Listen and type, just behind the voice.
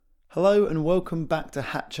Hello and welcome back to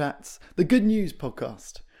Hat Chats, the Good News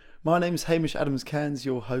podcast. My name's Hamish Adams-Cairns,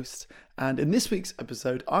 your host, and in this week's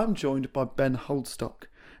episode, I'm joined by Ben Holdstock.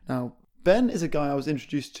 Now, Ben is a guy I was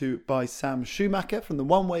introduced to by Sam Schumacher from the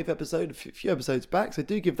One Wave episode a few episodes back, so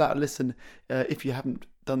do give that a listen if you haven't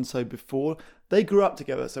done so before. They grew up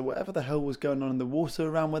together, so whatever the hell was going on in the water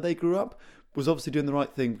around where they grew up was obviously doing the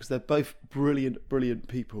right thing because they're both brilliant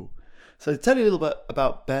people. So to tell you a little bit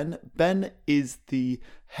about Ben, Ben is the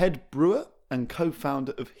head brewer and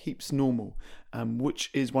co-founder of Heaps Normal,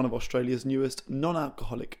 which is one of Australia's newest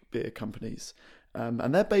non-alcoholic beer companies.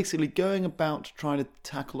 And they're basically going about trying to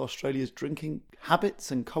tackle Australia's drinking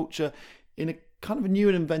habits and culture in a kind of a new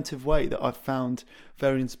and inventive way that I've found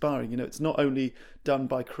very inspiring. You know, it's not only done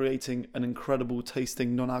by creating an incredible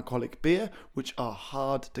tasting non-alcoholic beer, which are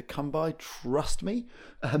hard to come by, trust me,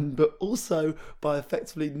 but also by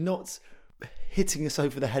effectively not hitting us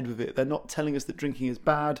over the head with it. They're not telling us that drinking is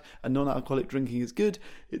bad and non-alcoholic drinking is good.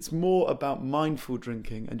 It's more about mindful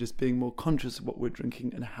drinking and just being more conscious of what we're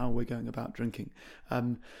drinking and how we're going about drinking.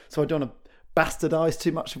 So I don't want to bastardize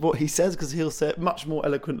too much of what he says because he'll say it much more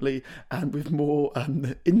eloquently and with more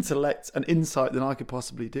intellect and insight than I could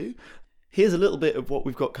possibly do. Here's a little bit of what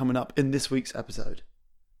we've got coming up in this week's episode.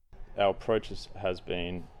 Our approach has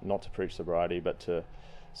been not to preach sobriety, but to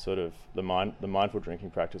sort of the mindful drinking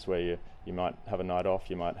practice where you might have a night off,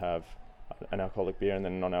 you might have an alcoholic beer and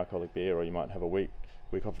then a non-alcoholic beer, or you might have a week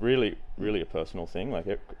off. Really a personal thing. Like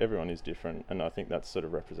everyone is different, and I think that's sort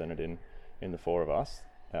of represented in the four of us,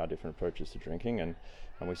 our different approaches to drinking, and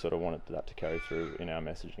we sort of wanted that to carry through in our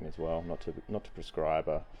messaging as well, not to prescribe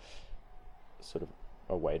a sort of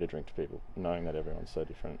a way to drink to people, knowing that everyone's so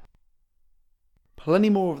different. Plenty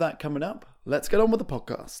more of that coming up. Let's get on with the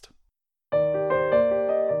podcast.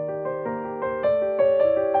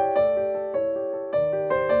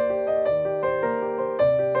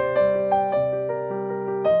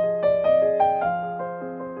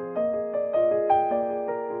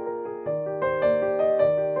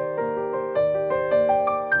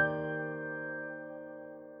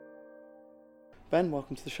 Ben,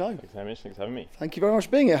 welcome to the show. Thanks, Hamish. Thanks for having me. Thank you very much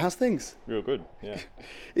for being here. How's things? Real good, yeah.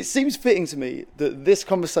 It seems fitting to me that this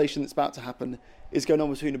conversation that's about to happen is going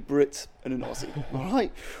on between a Brit and an Aussie. All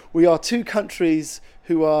right? We are two countries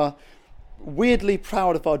who are weirdly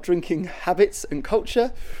proud of our drinking habits and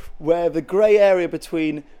culture, where the grey area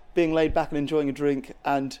between being laid back and enjoying a drink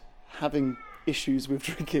and having issues with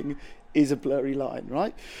drinking is a blurry line,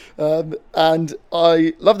 right? And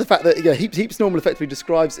I love the fact that Heaps Normal effectively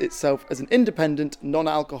describes itself as an independent,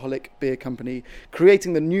 non-alcoholic beer company,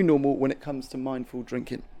 creating the new normal when it comes to mindful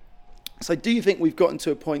drinking. So do you think we've gotten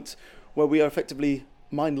to a point where we are effectively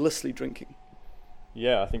mindlessly drinking?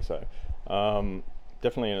 Yeah, I think so.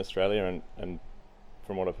 Definitely in Australia and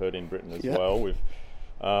from what I've heard in Britain as well, we've,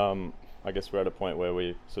 I guess we're at a point where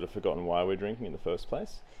we've sort of forgotten why we're drinking in the first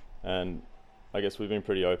place. And I guess we've been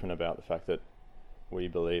pretty open about the fact that we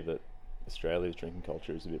believe that Australia's drinking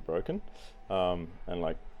culture is a bit broken, and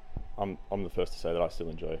like I'm the first to say that I still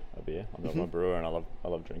enjoy a beer. I'm not a brewer, and I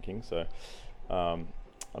love drinking. So I'm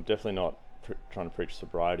definitely not trying to preach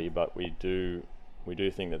sobriety, but we do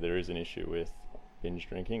think that there is an issue with binge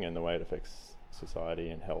drinking and the way it affects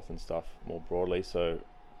society and health and stuff more broadly. So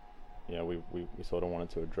we sort of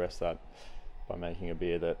wanted to address that by making a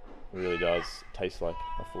beer that really does taste like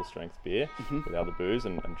a full strength beer without the booze,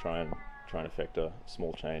 and try and affect a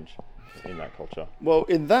small change in that culture. Well,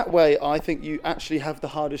 in that way, I think you actually have the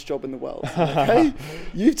hardest job in the world. Okay?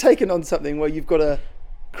 You've taken on something where you've got to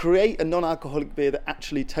create a non-alcoholic beer that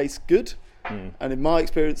actually tastes good. And in my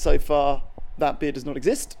experience so far, that beer does not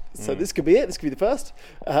exist. So this could be it. This could be the first.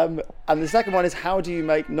 And the second one is, how do you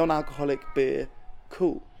make non-alcoholic beer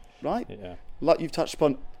cool, right? Yeah. Like you've touched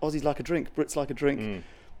upon, Aussies like a drink, Brits like a drink.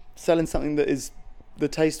 Selling something that is the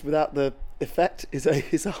taste without the effect is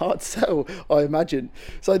a hard sell, I imagine.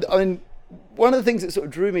 So, I mean, one of the things that sort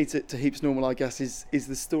of drew me to Heaps Normal, I guess, is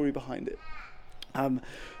the story behind it.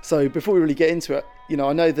 So before we really get into it,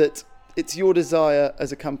 I know that it's your desire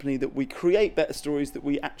as a company that we create better stories that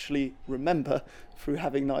we actually remember through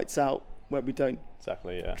having nights out where we don't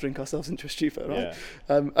drink ourselves into a stupor, right?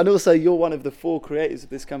 Yeah. And also, you're one of the four creators of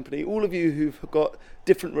this company, all of you who've got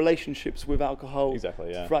different relationships with alcohol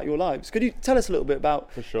throughout your lives. Could you tell us a little bit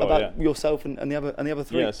about yourself and the other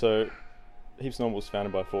three? Yeah, so Heaps Normal was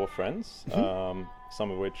founded by four friends,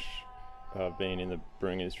 some of which have been in the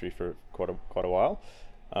brewing industry for quite a while,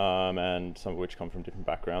 and some of which come from different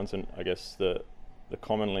backgrounds. And I guess the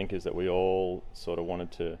common link is that we all sort of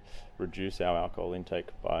wanted to reduce our alcohol intake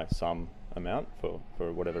by some amount for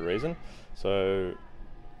whatever reason. So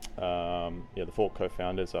the four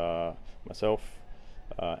co-founders are myself,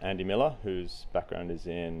 Andy Miller, whose background is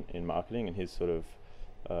in marketing, and his sort of,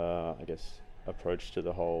 I guess, approach to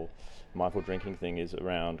the whole mindful drinking thing is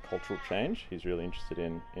around cultural change. He's really interested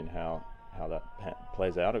in how that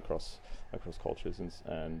plays out across cultures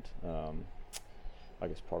and I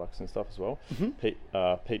guess products and stuff as well. Pete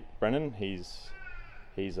Brennan, he's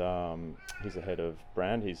the head of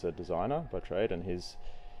brand. He's a designer by trade, and he's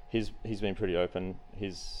been pretty open.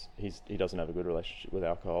 He doesn't have a good relationship with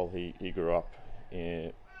alcohol. He grew up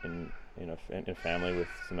in a family with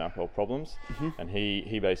some alcohol problems, and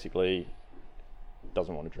he basically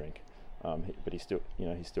doesn't want to drink, but he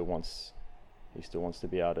still wants to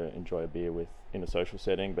be able to enjoy a beer in a social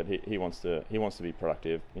setting. But he wants to be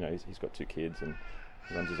productive. He's got 2 kids and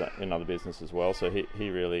he runs another business as well. So he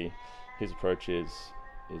really, his approach is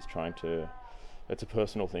trying to. It's a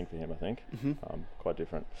personal thing for him, I think, quite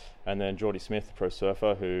different. And then Geordie Smith, the pro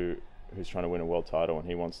surfer, who's trying to win a world title, and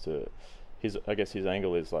he wants to. I guess his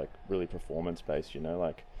angle is like really performance based.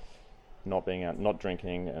 Like not being out, not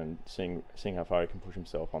drinking, and seeing how far he can push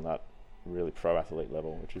himself on that really pro athlete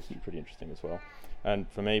level, which is pretty interesting as well. And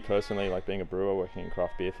for me personally, like being a brewer working in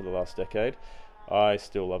craft beer for the last decade, I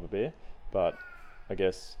still love a beer, but I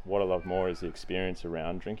guess what I love more is the experience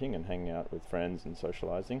around drinking and hanging out with friends and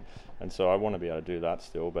socializing. And so I want to be able to do that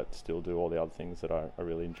still, but still do all the other things that I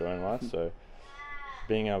really enjoy in life. So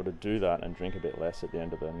being able to do that and drink a bit less at the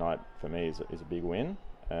end of the night for me is a big win.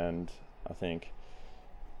 And I think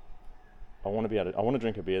I want to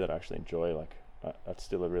drink a beer that I actually enjoy. Like that's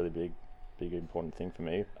still a really big important thing for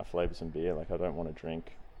me. A flavoursome beer. Like I don't want to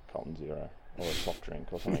drink Carlton Zero or a soft drink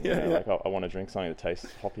or something. Like I want to drink something that tastes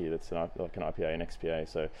hoppy. That's like an IPA, an XPA.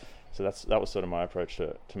 So that was sort of my approach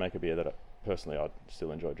to make a beer that personally I'd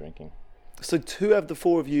still enjoy drinking. So 2 of the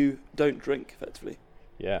 4 of you don't drink effectively.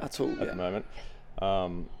 Yeah. At all. At the moment.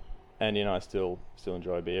 Andy and I still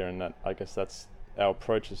enjoy beer, and that I guess that's our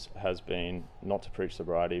approach has been not to preach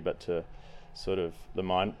sobriety, but to sort of the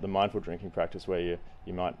mindful drinking practice where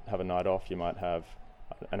you might have a night off, you might have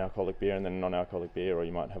an alcoholic beer and then a non-alcoholic beer, or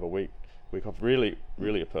you might have a week off. Really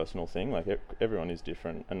a personal thing. Like everyone is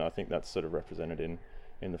different, and I think that's sort of represented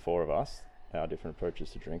in the 4 of us, our different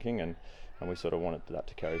approaches to drinking, and we sort of wanted that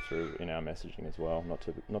to carry through in our messaging as well, not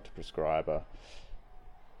to prescribe a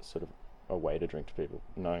sort of a way to drink to people,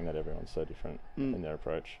 knowing that everyone's so different in their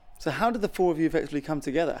approach. So how did the 4 of you effectively come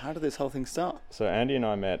together? How did this whole thing start? So Andy and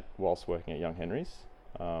I met whilst working at Young Henry's,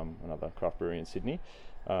 another craft brewery in Sydney.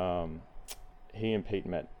 He and Pete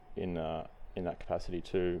met in that capacity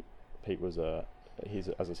too. Pete was he's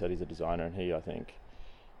a designer, and I think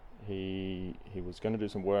he was going to do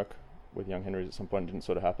some work with Young Henry's at some point. It didn't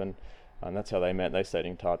sort of happen, and that's how they met. They stayed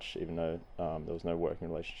in touch even though there was no working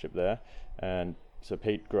relationship there. And so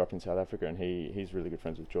Pete grew up in South Africa, and he's really good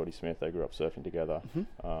friends with Geordie Smith. They grew up surfing together,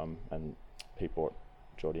 and Pete brought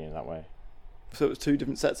Geordie in that way. So it was 2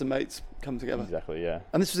 different sets of mates come together. Exactly, yeah.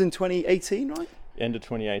 And this was in 2018, right? End of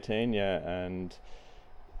 2018, yeah, and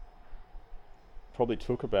probably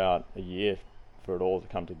took about a year for it all to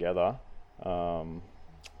come together.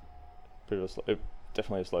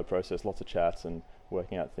 Definitely a slow process, lots of chats and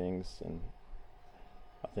working out things, and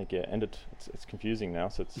I think it's confusing now.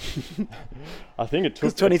 So it's I think it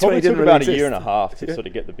took about a year and a half to sort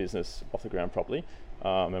of get the business off the ground properly,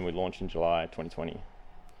 and we launched in July 2020.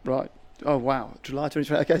 Right. Oh wow, July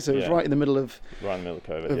 2020. Okay, so it was right in the middle of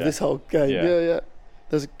COVID. Of this whole game. Yeah.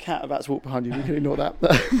 There's a cat about to walk behind you. You can ignore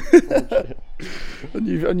that. a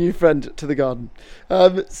new friend to the garden.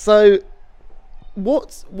 So,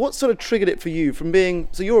 what sort of triggered it for you from being?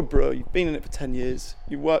 So you're a brewer. You've been in it for 10 years.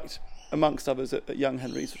 You worked amongst others at Young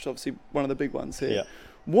Henry's, which is obviously one of the big ones here. Yeah.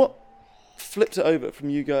 What flipped it over from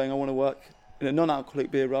you going, I want to work in a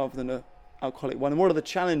non-alcoholic beer rather than an alcoholic one? And what are the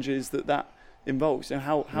challenges that involves?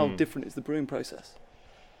 How different is the brewing process?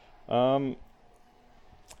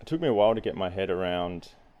 It took me a while to get my head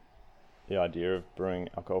around the idea of brewing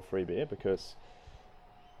alcohol-free beer, because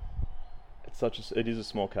it is a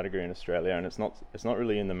small category in Australia, and it's not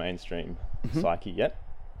really in the mainstream psyche yet.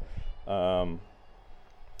 It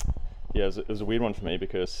was a weird one for me,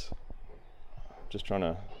 because just trying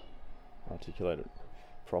to articulate it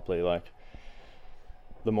properly, like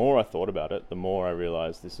the more I thought about it, the more I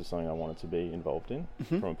realized this is something I wanted to be involved in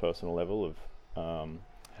from a personal level of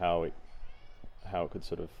how it could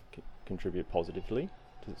sort of contribute positively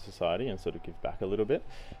to society and sort of give back a little bit.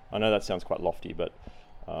 I know that sounds quite lofty, but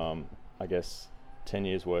I guess 10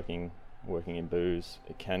 years working in booze,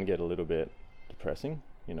 it can get a little bit depressing,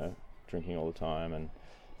 drinking all the time and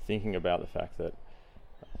thinking about the fact that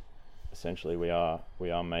essentially we are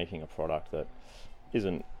making a product that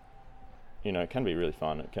isn't, it can be really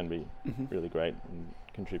fun, it can be really great and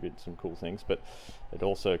contribute some cool things, but it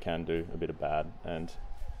also can do a bit of bad. And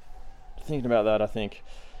thinking about that, I think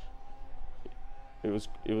it was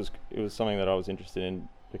something that I was interested in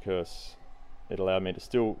because it allowed me to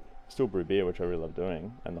still brew beer, which I really love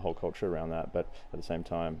doing, and the whole culture around that, but at the same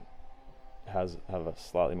time have a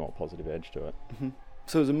slightly more positive edge to it. Mm-hmm.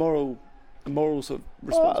 So it was a moral sort of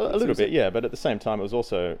responsibility. A little bit, yeah, but at the same time it was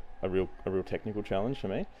also a real technical challenge for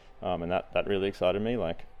me, and that really excited me.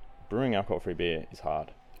 Like, brewing alcohol-free beer is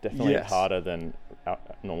hard, definitely harder than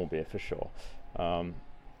normal beer for sure.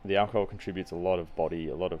 The alcohol contributes a lot of body,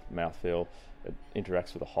 a lot of mouthfeel. It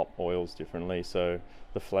interacts with the hop oils differently, so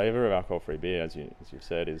the flavour of alcohol-free beer, as you've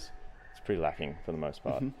said, it's pretty lacking for the most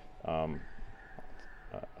part. Mm-hmm.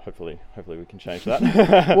 Hopefully we can change that.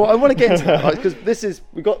 Well, I want to get into that, because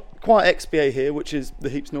we've got Quiet XBA here, which is the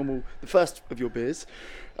Heaps Normal, the first of your beers.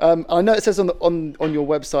 I know it says on your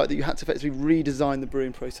website that you had to effectively redesign the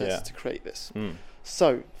brewing process to create this. Mm.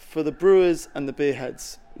 So for the brewers and the beer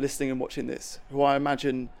heads listening and watching this, who I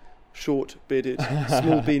imagine short bearded,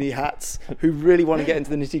 small beanie hats, who really want to get into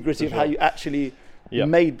the nitty gritty of how you actually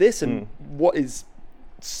made this and what is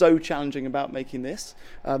so challenging about making this.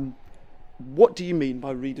 What do you mean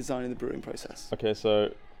by redesigning the brewing process? Okay,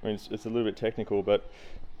 so I mean it's a little bit technical, but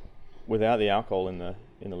without the alcohol in the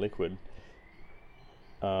liquid,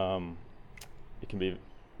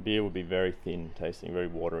 beer would be very thin tasting, very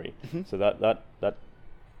watery. Mm-hmm. So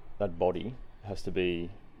that body has to be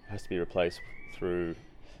replaced through,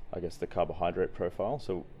 I guess, the carbohydrate profile.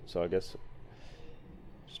 So I guess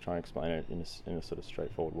just trying to explain it in a sort of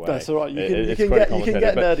straightforward way. That's all right. You can get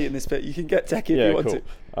nerdy in this bit. You can get techie if you want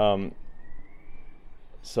to.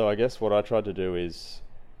 So I guess what I tried to do is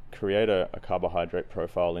create a carbohydrate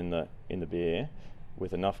profile in the beer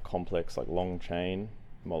with enough complex, like long chain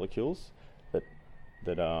molecules that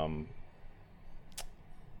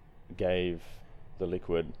gave the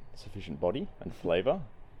liquid sufficient body and flavour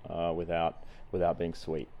without being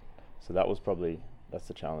sweet. So that's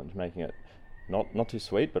the challenge, making it not too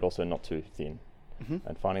sweet but also not too thin. Mm-hmm.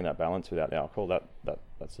 And finding that balance without the alcohol,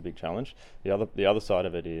 that's a big challenge. The other side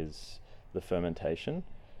of it is the fermentation.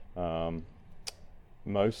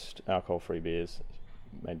 Most alcohol-free beers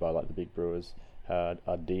made by like the big brewers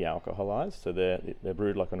are de-alcoholized, so they're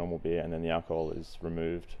brewed like a normal beer, and then the alcohol is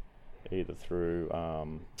removed either through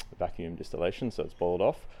vacuum distillation, so it's boiled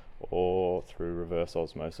off, or through reverse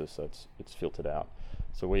osmosis, so it's filtered out.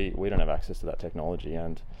 So we don't have access to that technology,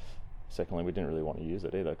 and secondly, we didn't really want to use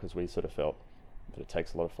it either because we sort of felt that it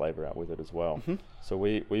takes a lot of flavour out with it as well. Mm-hmm. So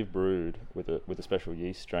we've brewed with a special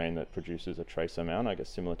yeast strain that produces a trace amount, I guess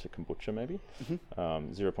similar to kombucha maybe,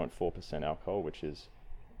 0.4% alcohol, which is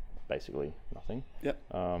basically nothing. Yep.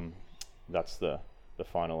 That's the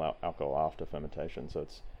final alcohol after fermentation, so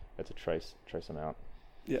it's a trace amount.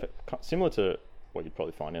 Yeah. Similar to what you'd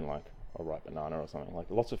probably find in like a ripe banana or something. Like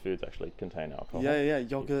lots of foods actually contain alcohol. Yeah,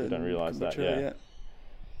 yogurt. You don't realise that. Yeah.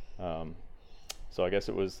 So I guess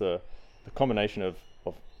it was the combination of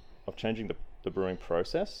changing the brewing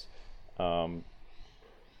process,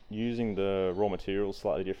 using the raw materials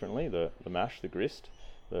slightly differently, the mash, the grist,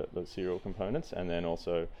 the cereal components, and then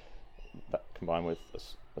also that combined with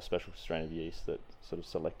a special strain of yeast that sort of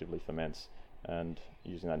selectively ferments, and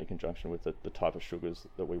using that in conjunction with the type of sugars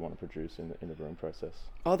that we want to produce in the brewing process.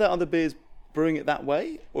 Are there other beers brewing it that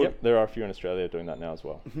way? Yep, there are a few in Australia doing that now as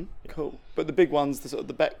well. Mm-hmm. Yeah. Cool. But the big ones, the sort of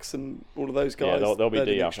the Becks and all of those guys, they'll be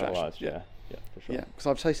de-alcoholized. Yeah, for sure. Yeah, because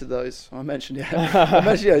I've tasted those. I mentioned, in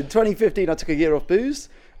 2015 I took a year off booze,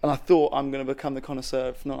 and I thought I'm going to become the connoisseur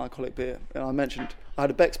of non-alcoholic beer. And I mentioned I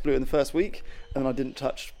had a Beck's Blue in the first week, and then I didn't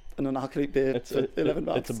touch a non-alcoholic beer for 11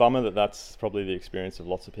 months. It's a bummer that's probably the experience of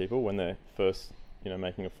lots of people when they're first,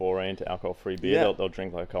 making a foray into alcohol-free beer. Yeah. They'll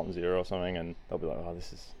drink like a Carlton Zero or something, and they'll be like,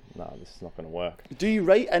 this is not going to work. Do you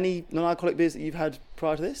rate any non-alcoholic beers that you've had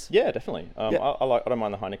prior to this? Yeah, definitely. I don't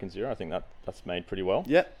mind the Heineken Zero. I think that's made pretty well.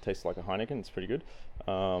 Yeah, tastes like a Heineken. It's pretty good.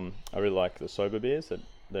 I really like the sober beers.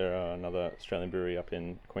 They're another Australian brewery up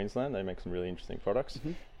in Queensland. They make some really interesting products.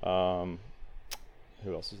 Mm-hmm.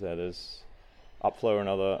 Who else is there? There's Upflow,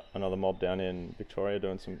 another mob down in Victoria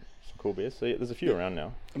doing some cool beers. So there's a few around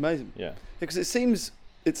now. Amazing. Yeah. Because it seems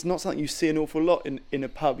it's not something you see an awful lot in a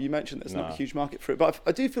pub. You mentioned there's not a huge market for it, but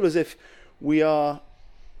I do feel as if we are,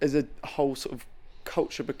 as a whole sort of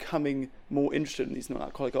culture, becoming more interested in these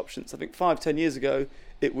non-alcoholic options. I think 5-10 years ago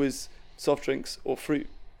it was soft drinks or fruit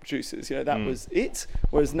juices, that was it.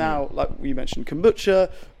 Whereas now, like you mentioned,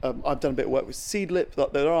 kombucha. I've done a bit of work with Seedlip.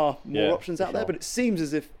 Like there are more options out there, but it seems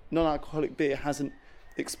as if non-alcoholic beer hasn't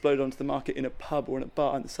exploded onto the market in a pub or in a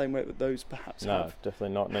bar in the same way that those perhaps have. No,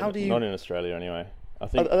 definitely not. Not in Australia anyway. I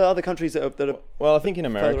think are there other countries that are well, I think in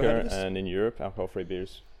ahead of America us? and in Europe, alcohol-free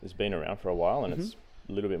beers has been around for a while, and it's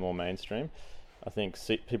a little bit more mainstream. I think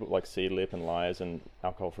people like Seedlip and Lyres and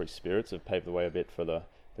alcohol-free spirits have paved the way a bit for the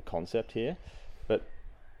concept here. But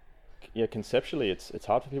yeah, conceptually, it's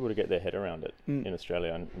hard for people to get their head around it in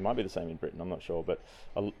Australia, and it might be the same in Britain. I'm not sure, but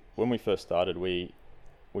when we first started, we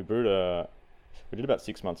did about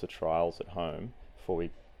 6 months of trials at home before we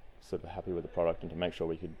sort of happy with the product and to make sure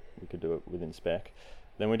we could do it within spec.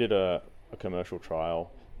 Then we did a commercial trial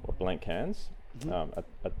of blank cans down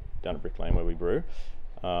at Brick Lane where we brew.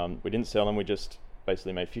 We didn't sell them. We just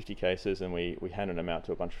basically made 50 cases and we handed them out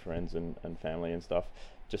to a bunch of friends and family and stuff,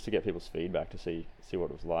 just to get people's feedback to see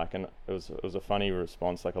what it was like. And it was a funny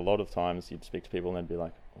response. Like, a lot of times you'd speak to people and they'd be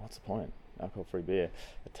like, "What's the point? Alcohol-free beer."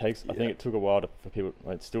 It takes. I think it took a while for people.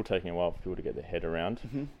 It's still taking a while for people to get their head around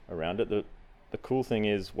it. The cool thing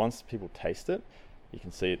is, once people taste it, you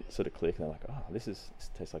can see it sort of click, and they're like, "Oh, this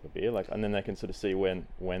tastes like a beer." Like, and then they can sort of see when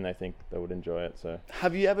they think they would enjoy it. So,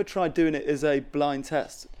 have you ever tried doing it as a blind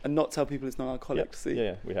test and not tell people it's non-alcoholic? Yep. To see?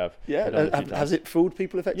 Yeah, we have. Yeah, has it fooled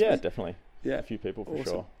people effectively? Yeah, definitely. Yeah, a few people for awesome.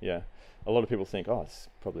 sure. Yeah, a lot of people think, "Oh, it's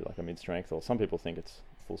probably like a mid-strength," or some people think it's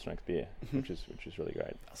full-strength beer, which is really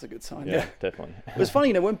great. That's a good sign. Yeah, definitely. It's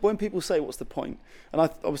funny, when people say, "What's the point?" and I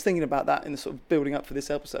was thinking about that in the sort of building up for this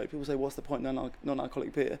episode. People say, "What's the point in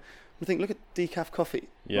non-alcoholic beer?" I think, look at decaf coffee.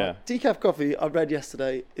 Yeah. Right? Decaf coffee, I read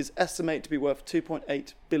yesterday, is estimated to be worth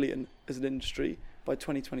 2.8 billion as an industry by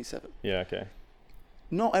 2027. Yeah. Okay.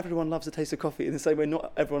 Not everyone loves the taste of coffee in the same way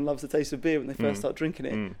not everyone loves the taste of beer when they first start drinking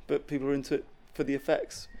it, but people are into it for the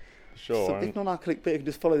effects. Sure. So if non-alcoholic beer can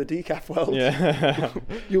just follow the decaf world,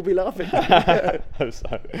 you'll be laughing. Hope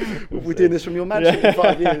so. We're doing this from your mansion in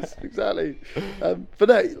 5 years. Exactly. But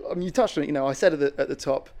no, I mean, you touched on it. I said at the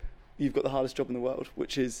top, you've got the hardest job in the world,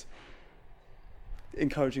 which is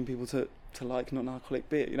encouraging people to like non-alcoholic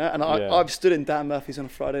beer, and I've stood in Dan Murphy's on a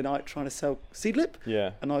Friday night trying to sell Seedlip,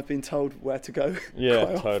 and I've been told where to go.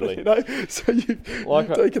 Yeah, totally. Often, so you've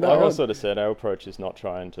taken that like on. I sort of said, our approach is not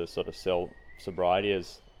trying to sort of sell sobriety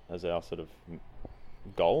as our sort of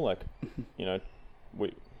goal. Like, I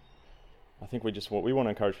think we want to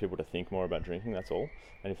encourage people to think more about drinking. That's all.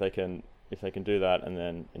 And if they can do that and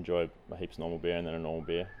then enjoy a heaps normal beer and then a normal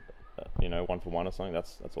beer, 1 for 1 or something,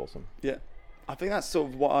 that's awesome. Yeah, I think that's sort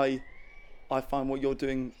of what I find what you're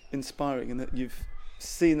doing inspiring, and that you've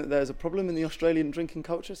seen that there's a problem in the Australian drinking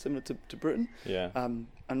culture similar to Britain. Yeah.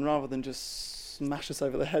 And rather than just smash us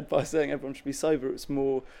over the head by saying everyone should be sober, it's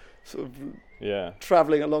more sort of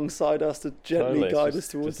travelling alongside us to gently guide us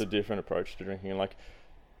towards just a different approach to drinking. And like,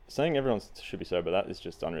 saying everyone should be sober, that is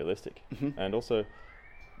just unrealistic. And also,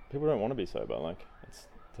 people don't want to be sober. Like, it's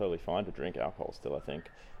totally fine to drink alcohol still, I think.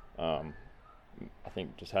 I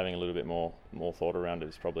think just having a little bit more thought around it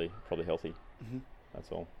is probably healthy.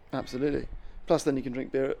 That's all. Absolutely. Plus, then you can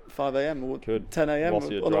drink beer at 5 a.m. or 10 a.m. on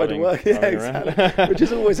the way to work. Yeah, exactly. Which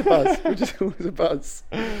is always a buzz.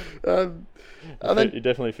 You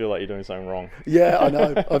definitely feel like you're doing something wrong. Yeah, I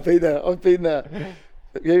know. I've been there.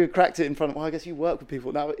 You cracked it in front of. Well, I guess you work with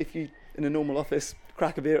people now. If you in a normal office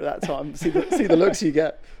crack a beer at that time, see the looks you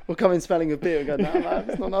get, or come in smelling of beer and go, "No, man,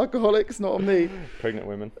 it's not alcoholic. It's not on me." Pregnant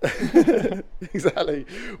women. Exactly.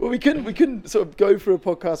 Well, we couldn't sort of go through a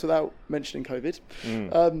podcast without mentioning COVID.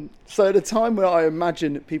 So at a time where I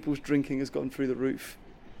imagine people's drinking has gone through the roof,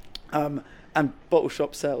 and bottle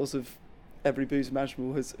shop sales of every booze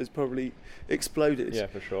imaginable has probably exploded. Yeah,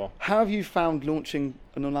 for sure. How have you found launching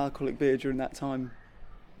a non-alcoholic beer during that time?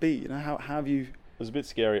 How have you? It was a bit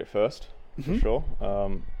scary at first, for sure.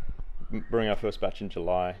 Brewing our first batch in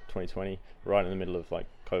July 2020, right in the middle of like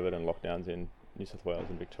COVID and lockdowns in New South Wales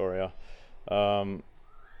and Victoria.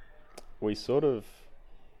 We sort of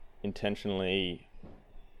intentionally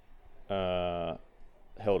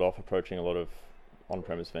held off approaching a lot of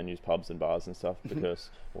on-premise venues, pubs and bars and stuff, because,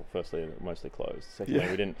 well, firstly, they're mostly closed. Secondly,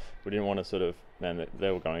 we didn't want to sort of,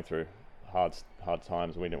 they were going through hard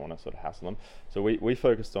times, and we didn't want to sort of hassle them. So we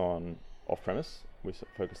focused on off-premise. We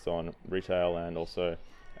focused on retail and also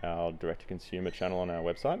our direct-to-consumer channel on our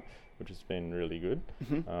website, which has been really good.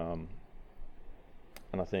 And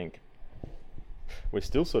I think we're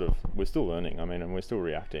still learning. I mean, and we're still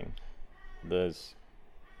reacting. Venues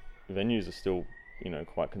are still,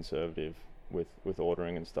 quite conservative with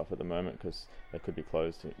ordering and stuff at the moment, because they could be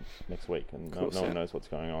closed next week, and no one knows what's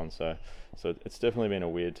going on. So it's definitely been a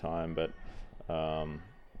weird time, but I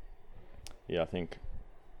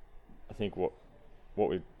think what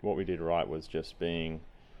we did right was just being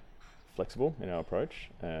flexible in our approach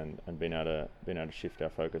and being able to shift our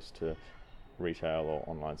focus to retail or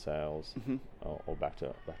online sales or back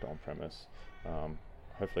to on premise.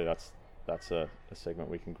 Hopefully that's a segment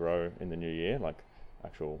we can grow in the new year, like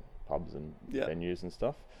actual pubs and venues and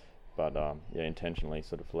stuff. But intentionally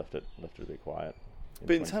sort of left it a bit quiet.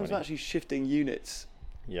 But in terms of actually shifting units,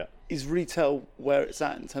 yeah, is retail where it's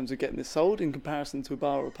at in terms of getting this sold in comparison to a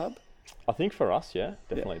bar or a pub? I think for us,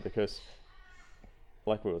 definitely, because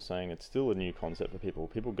like we were saying, it's still a new concept for people.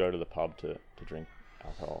 People go to the pub to drink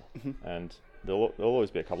alcohol, and there'll always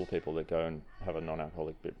be a couple of people that go and have a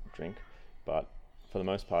non-alcoholic drink, but for the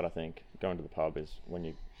most part, I think going to the pub is when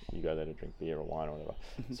you go there to drink beer or wine or whatever.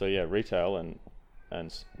 So retail and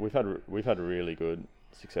we've had really good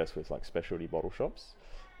success with like specialty bottle shops,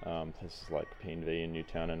 places like P&V in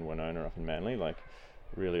Newtown and Winona up in Manly, like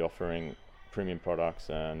really offering premium products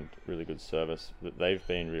and really good service. They've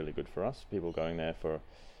been really good for us. People going there for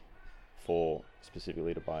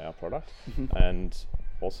specifically to buy our product, and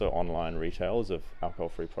also online retailers of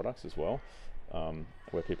alcohol-free products as well,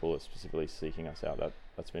 where people are specifically seeking us out.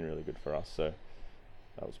 That's been really good for us. So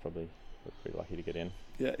that was we're pretty lucky to get in.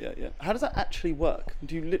 Yeah. How does that actually work?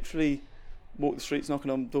 Do you literally walk the streets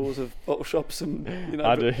knocking on doors of bottle shops and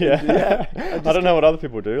I do, yeah. I don't know what other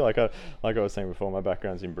people do. Like I was saying before, my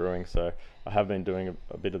background's in brewing, so I have been doing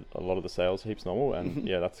a lot of the sales, heaps normal, and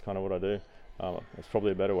that's kind of what I do. It's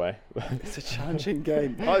probably a better way. It's a challenging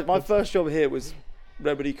game. My first job here was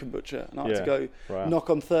Remedy Kombucha, and I had to go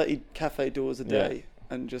knock on 30 cafe doors a day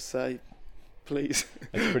and just say, please,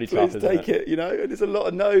 it's pretty tough, please take it, and it's a lot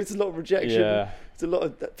of no's, it's a lot of rejection. It's a lot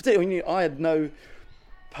of, particularly when I had no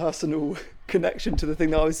personal connection to the thing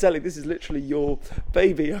that I was selling. This is literally your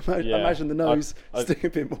baby. I imagine the nose sting a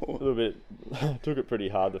bit more. A little bit. Took it pretty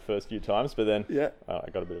hard the first few times, but then I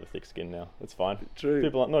got a bit of a thick skin now. It's fine. True.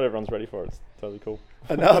 Not everyone's ready for it. It's totally cool.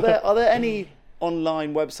 And are there any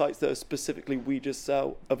online websites that are specifically we just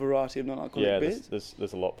sell a variety of non-alcoholic beers?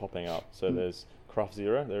 There's a lot popping up. So there's Craft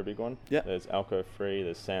Zero, they're a big one. Yeah. There's Alco Free,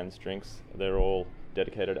 there's Sans Drinks. They're all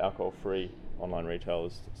dedicated alcohol-free online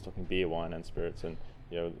retailers stocking beer, wine, and spirits, and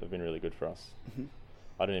they've been really good for us.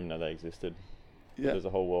 I didn't even know they existed. Yeah. There's a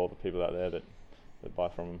whole world of people out there that buy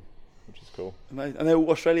from them, which is cool. Amazing. And they're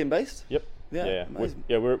all Australian based? Yep. Yeah. Amazing.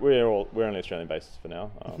 We're only Australian based for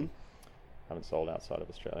now. Haven't sold outside of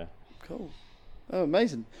Australia. Cool. Oh,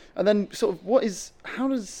 amazing. And then sort of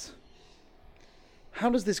how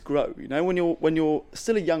does this grow? When you're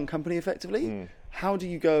still a young company effectively, how do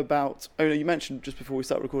you go about, you mentioned just before we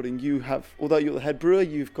start recording, although you're the head brewer,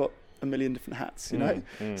 you've got a million different hats,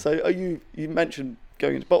 So you mentioned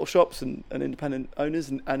going into bottle shops and independent owners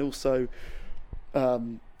and also, are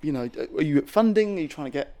you funding? Are you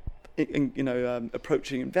trying to get,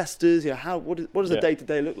 approaching investors? What does a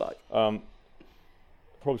day-to-day look like?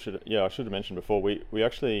 I should have mentioned before, we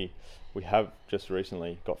have just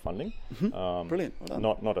recently got funding. Brilliant. Well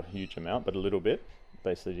done. Not a huge amount, but a little bit,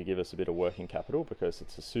 basically to give us a bit of working capital, because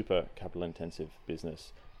it's a super capital intensive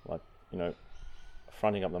business. Like,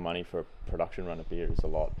 fronting up the money for a production run of beer is a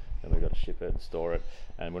lot, and we've got to ship it and store it,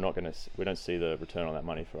 and we don't see the return on that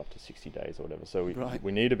money for up to 60 days or whatever. So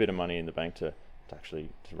we need a bit of money in the bank to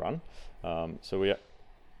run. So we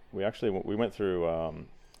went through, I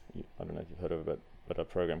don't know if you've heard of it, but a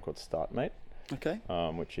program called StartMate. Okay.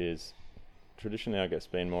 Which is traditionally, I guess,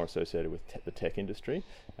 been more associated with the tech industry,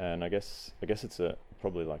 and I guess it's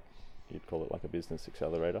probably like you'd call it like a business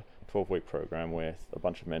accelerator, 12-week program with a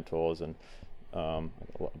bunch of mentors and a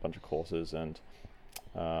bunch of courses, and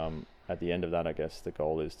at the end of that, I guess the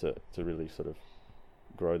goal is to really sort of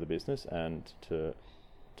grow the business and to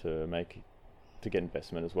get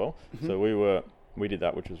investment as well. So we did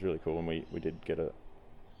that, which was really cool, and we did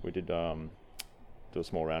do a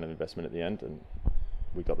small round of investment at the end, and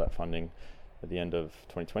we got that funding at the end of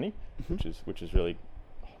 2020, which is really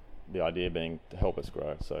the idea being to help us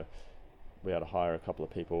grow. So we had to hire a couple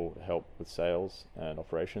of people to help with sales and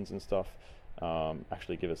operations and stuff,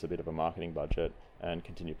 actually give us a bit of a marketing budget and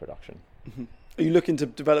continue production. Are you looking to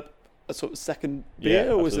develop a sort of second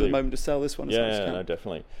beer, or was it the moment to sell this one? No,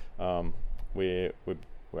 definitely. We're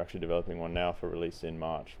actually developing one now for release in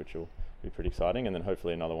March, which will be pretty exciting, and then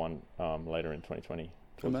hopefully another one later in 2020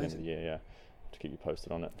 towards the end of the year. To keep you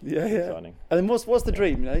posted on it. Exciting. And then what's the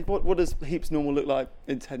dream? What does Heaps Normal look like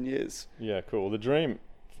in 10 years? Yeah, cool. The dream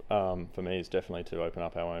for me is definitely to open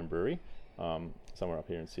up our own brewery somewhere up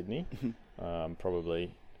here in Sydney,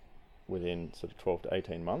 probably within sort of 12 to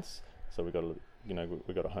 18 months. So we've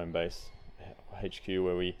got a home base HQ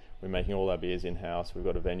where we're making all our beers in house. We've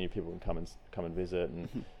got a venue people can come and visit, and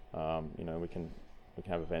we can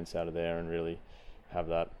have events out of there and really have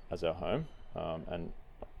that as our home, and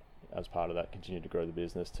as part of that continue to grow the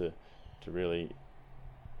business to really,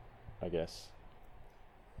 I guess,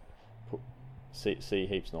 see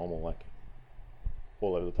Heaps Normal like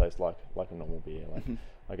all over the place like a normal beer. Like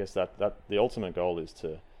I guess that the ultimate goal is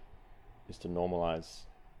to normalize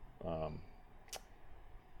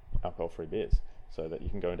alcohol-free beers, so that you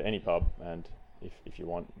can go into any pub and if you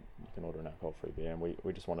want, you can order an alcohol-free beer, and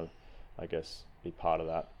we just want to, I guess, be part of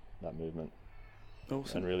that movement.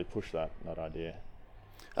 Awesome. And really push that idea.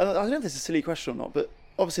 I don't know if this is a silly question or not, but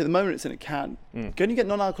obviously at the moment it's in a can. Can you get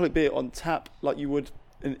non-alcoholic beer on tap like you would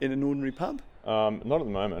in an ordinary pub? Not at the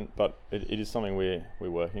moment, but it is something we're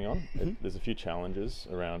working on. There's a few challenges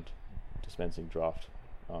around dispensing draft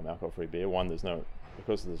alcohol-free beer. One,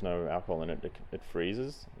 because there's no alcohol in it, it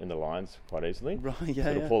freezes in the lines quite easily. Right, yeah, so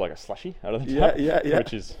it'll yeah. pour like a slushy out of the tap, yeah.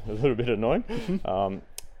 which is a little bit annoying.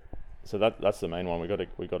 So that's the main one. We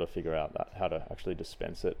got to figure out how to actually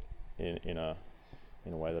dispense it in a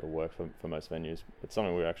way that'll work for most venues. It's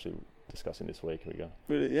something we're actually discussing this week.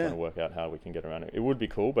 We're trying to work out how we can get around it. It would be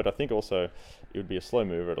cool, but I think also it would be a slow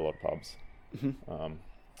mover at a lot of pubs.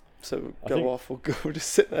 So go off or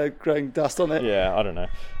just sit there growing dust on it. Yeah, I don't know.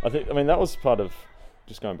 I mean that was part of,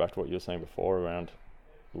 just going back to what you were saying before around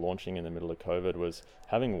launching in the middle of COVID, was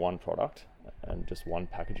having one product and just one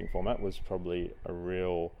packaging format was probably a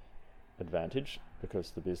real advantage,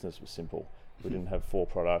 because the business was simple. We didn't have 4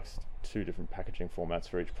 products, 2 different packaging formats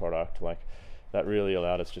for each product. Like that really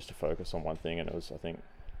allowed us just to focus on one thing, and it was, I think,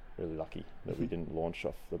 really lucky that we didn't launch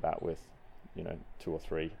off the bat with 2 or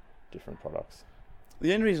 3 different products.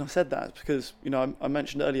 The only reason I said that is because I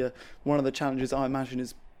mentioned earlier, one of the challenges I imagine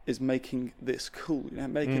is making this cool,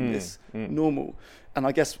 making this normal. And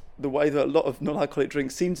I guess the way that a lot of non-alcoholic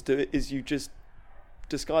drinks seem to do it is you just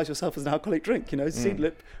disguise yourself as an alcoholic drink.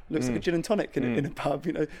 Seedlip looks like a gin and tonic in a pub.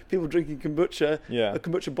 People drinking kombucha. A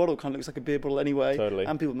kombucha bottle kind of looks like a beer bottle anyway. Totally.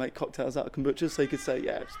 And people make cocktails out of kombucha, so you could say,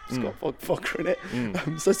 it's got vodka in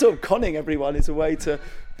it. So sort of conning everyone is a way to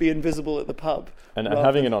be invisible at the pub. And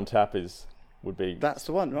having it on tap would be that's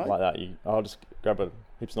the one, right? Like that. I'll just grab a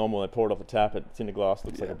Heaps Normal, they pour it off the tap, it's in a glass,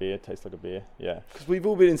 looks like a beer, tastes like a beer. Yeah. Because we've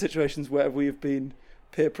all been in situations where we've been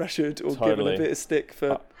peer pressured or given a bit of stick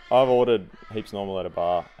for. I've ordered Heaps Normal at a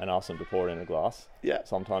bar and asked them to pour it in a glass. Yeah.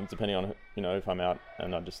 Sometimes, depending on if I'm out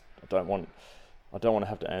and I don't want to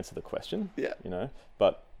have to answer the question. Yeah.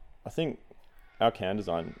 But I think our can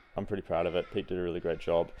design, I'm pretty proud of it. Pete did a really great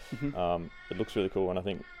job. It looks really cool, and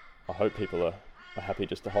I hope people are happy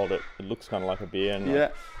just to hold it. It looks kind of like a beer,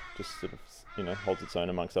 and just sort of holds its own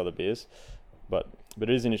amongst other beers. But it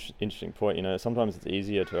is an interesting point. Sometimes it's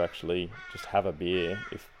easier to actually just have a beer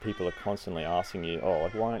if people are constantly asking you, why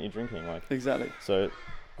aren't you drinking? Exactly. So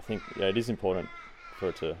I think it is important for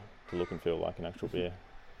it to look and feel like an actual beer.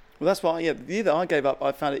 Well, that's why the year that I gave up,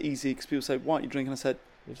 I found it easy because people say, why aren't you drinking? I said,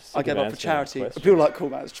 I gave up for charity. People are like, cool,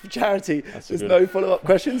 man, it's for charity. There's no follow-up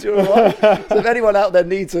questions. You're all right. So if anyone out there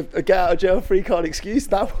needs a get out of jail free card excuse,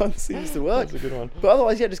 that one seems to work. That's a good one. But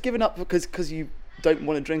otherwise, just giving up because you don't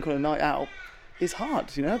want to drink on a night out is hard.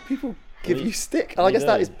 People give you stick. And I guess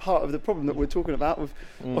that is part of the problem that we're talking about with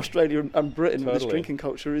Australia and Britain with this drinking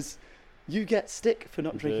culture is you get stick for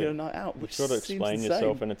not drinking on a night out, which you've got to explain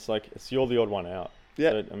yourself, and it's you're the odd one out.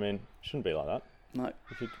 Yeah. So, it shouldn't be like that. No.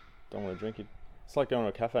 If you don't want to drink, it's like going to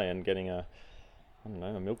a cafe and getting a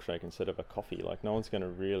milkshake instead of a coffee. Like, no one's going to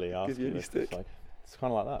really ask you. It's kind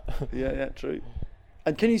of like that. Yeah, true.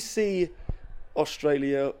 And can you see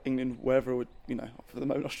Australia, England, wherever, for the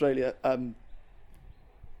moment Australia,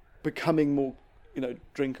 becoming more,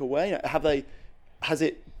 drink away? Has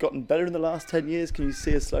it gotten better in the last 10 years? Can you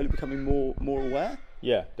see us slowly becoming more aware?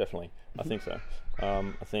 Yeah, definitely. I think so.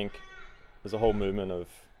 I think there's a whole movement of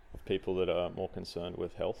people that are more concerned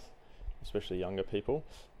with health, especially younger people.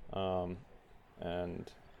 And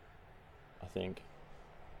I think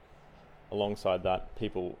alongside that,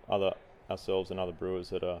 ourselves and other brewers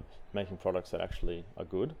that are making products that actually are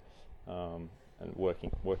good, and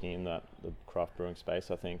working in the craft brewing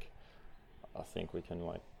space, I think we can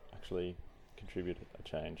actually contribute a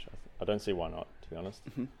change. I don't see why not, to be honest.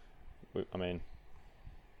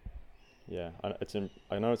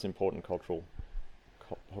 I know it's important cultural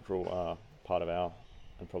part of our,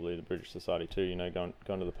 and probably the British society too. Going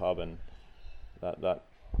to the pub, and that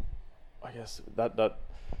I guess that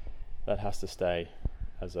has to stay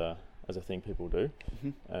as a thing people do.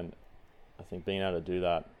 And I think being able to do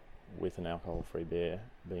that with an alcohol-free beer,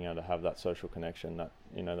 being able to have that social connection, that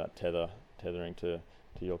that tethering to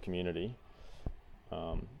your community,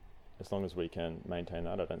 as long as we can maintain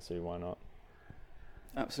that, I don't see why not.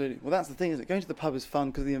 Absolutely. Well, that's the thing, is it? Going to the pub is fun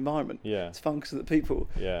because of the environment. Yeah. It's fun because of the people.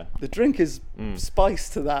 Yeah. The drink is spice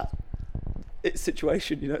to that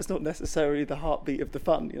situation. It's not necessarily the heartbeat of the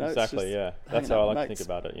fun. Exactly. It's That's how I like to think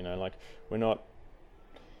about it. We're not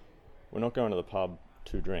going to the pub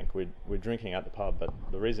to drink. We're drinking at the pub, but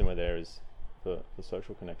the reason we're there is for the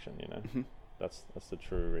social connection. Mm-hmm. That's the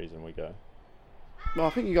true reason we go. Well, I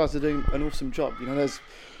think you guys are doing an awesome job. There's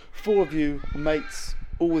 4 of you mates,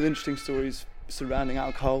 all with interesting stories surrounding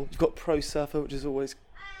alcohol. You've got Pro Surfer, which is always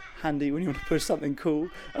handy when you want to push something cool.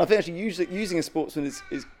 And I think actually using a sportsman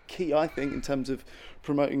is key, I think, in terms of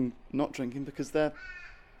promoting not drinking, because they're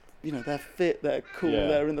fit, they're cool,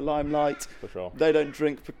 they're in the limelight. For sure. They don't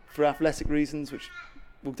drink for athletic reasons, which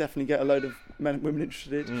will definitely get a load of men and women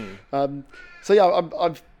interested. So yeah,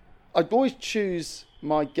 I'd always choose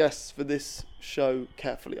my guests for this show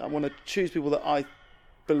carefully. I want to choose people that I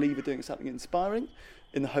believe are doing something inspiring,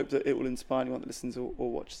 in the hope that it will inspire anyone that listens or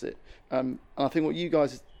watches it. And I think what you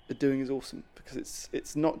guys are doing is awesome, because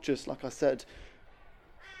it's not just, like I said,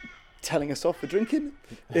 telling us off for drinking.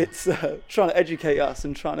 It's trying to educate us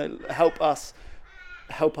and trying to help us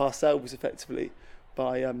help ourselves effectively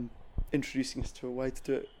by introducing us to a way to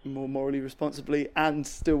do it more morally responsibly and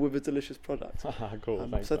still with a delicious product. Cool.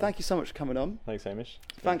 Thanks, so thank you so much for coming on. Thanks, Hamish.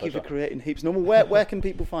 Thank you for creating Heaps Normal. Where can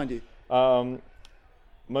people find you?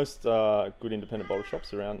 Most good independent bottle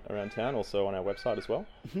shops around town, also on our website as well.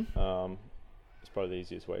 Mm-hmm. It's probably the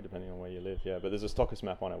easiest way, depending on where you live. Yeah, but there's a stockist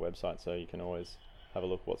map on our website, so you can always have a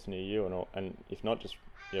look what's near you, and if not, just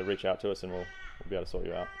reach out to us and we'll be able to sort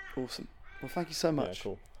you out. Awesome. Well, thank you so much. Yeah,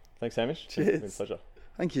 cool. Thanks, Hamish. Cheers. It's been a pleasure.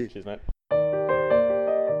 Thank you. Cheers, mate.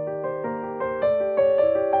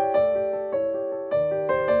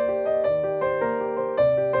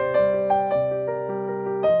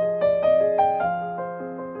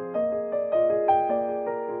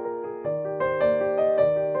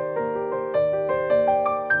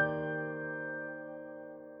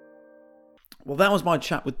 Well, that was my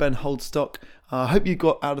chat with Ben Holdstock. I hope you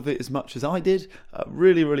got out of it as much as I did.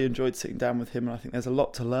 Really, really enjoyed sitting down with him, and I think there's a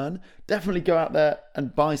lot to learn. Definitely go out there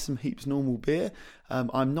and buy some Heaps Normal beer.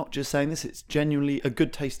 I'm not just saying this, it's genuinely a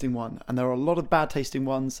good tasting one, and there are a lot of bad tasting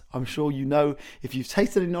ones. I'm sure you know, if you've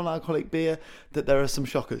tasted a non-alcoholic beer, that there are some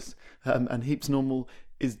shockers, and Heaps Normal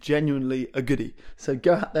is genuinely a goodie. So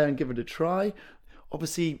go out there and give it a try.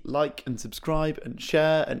 Obviously, like and subscribe and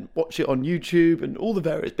share and watch it on YouTube and all the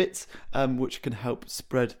various bits which can help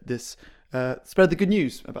spread the good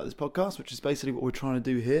news about this podcast, which is basically what we're trying to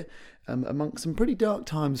do here amongst some pretty dark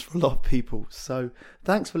times for a lot of people. So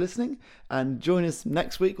thanks for listening, and join us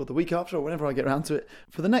next week or the week after or whenever I get around to it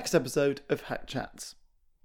for the next episode of Hack Chats.